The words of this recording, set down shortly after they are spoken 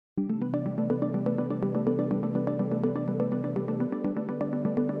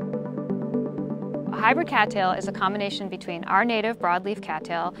hybrid cattail is a combination between our native broadleaf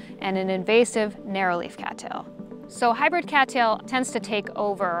cattail and an invasive narrowleaf cattail. So hybrid cattail tends to take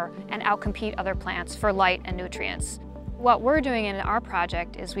over and outcompete other plants for light and nutrients. What we're doing in our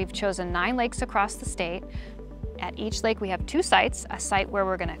project is we've chosen 9 lakes across the state. At each lake we have 2 sites, a site where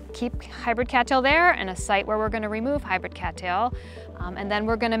we're going to keep hybrid cattail there and a site where we're going to remove hybrid cattail. And then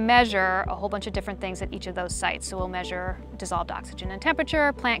we're going to measure a whole bunch of different things at each of those sites. So we'll measure dissolved oxygen and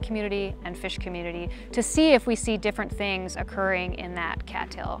temperature, plant community, and fish community to see if we see different things occurring in that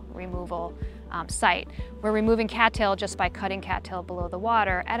cattail removal site. We're removing cattail just by cutting cattail below the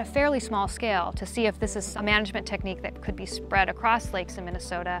water at a fairly small scale to see if this is a management technique that could be spread across lakes in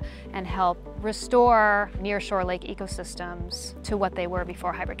Minnesota and help restore nearshore lake ecosystems to what they were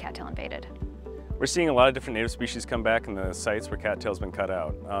before hybrid cattail invaded. We're seeing a lot of different native species come back in the sites where cattail's been cut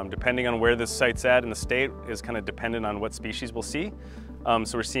out. Depending on where this site's at in the state is kind of dependent on what species we'll see.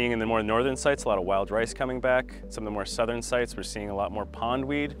 So we're seeing in the more northern sites a lot of wild rice coming back. Some of the more southern sites we're seeing a lot more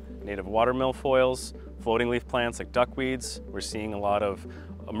pondweed, native water milfoils, floating leaf plants like duckweeds. We're seeing a lot of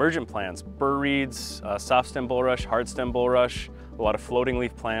emergent plants, burr reeds, soft stem bulrush, hard stem bulrush, a lot of floating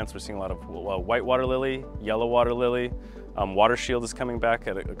leaf plants. We're seeing a lot of white water lily, yellow water lily. Water shield is coming back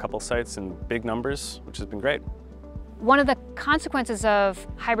at a couple sites in big numbers, which has been great. One of the consequences of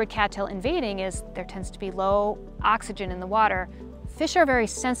hybrid cattail invading is there tends to be low oxygen in the water. Fish are very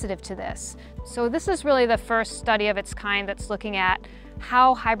sensitive to this. So this is really the first study of its kind that's looking at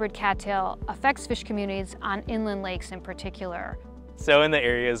how hybrid cattail affects fish communities on inland lakes in particular. So in the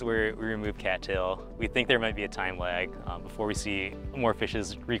areas where we remove cattail, we think there might be a time lag before we see more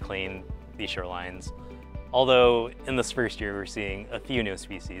fishes reclaim these shorelines. Although in this first year we're seeing a few new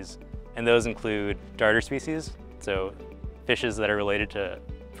species, and those include darter species, so fishes that are related to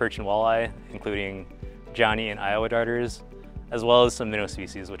perch and walleye, including Johnny and Iowa darters, as well as some minnow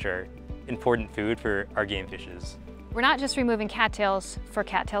species, which are important food for our game fishes. We're not just removing cattails for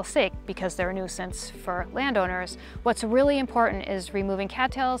cattail's sake because they're a nuisance for landowners. What's really important is removing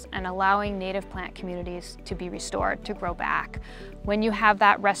cattails and allowing native plant communities to be restored, to grow back. When you have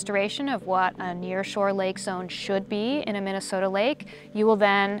that restoration of what a nearshore lake zone should be in a Minnesota lake, you will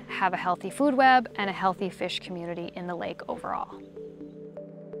then have a healthy food web and a healthy fish community in the lake overall.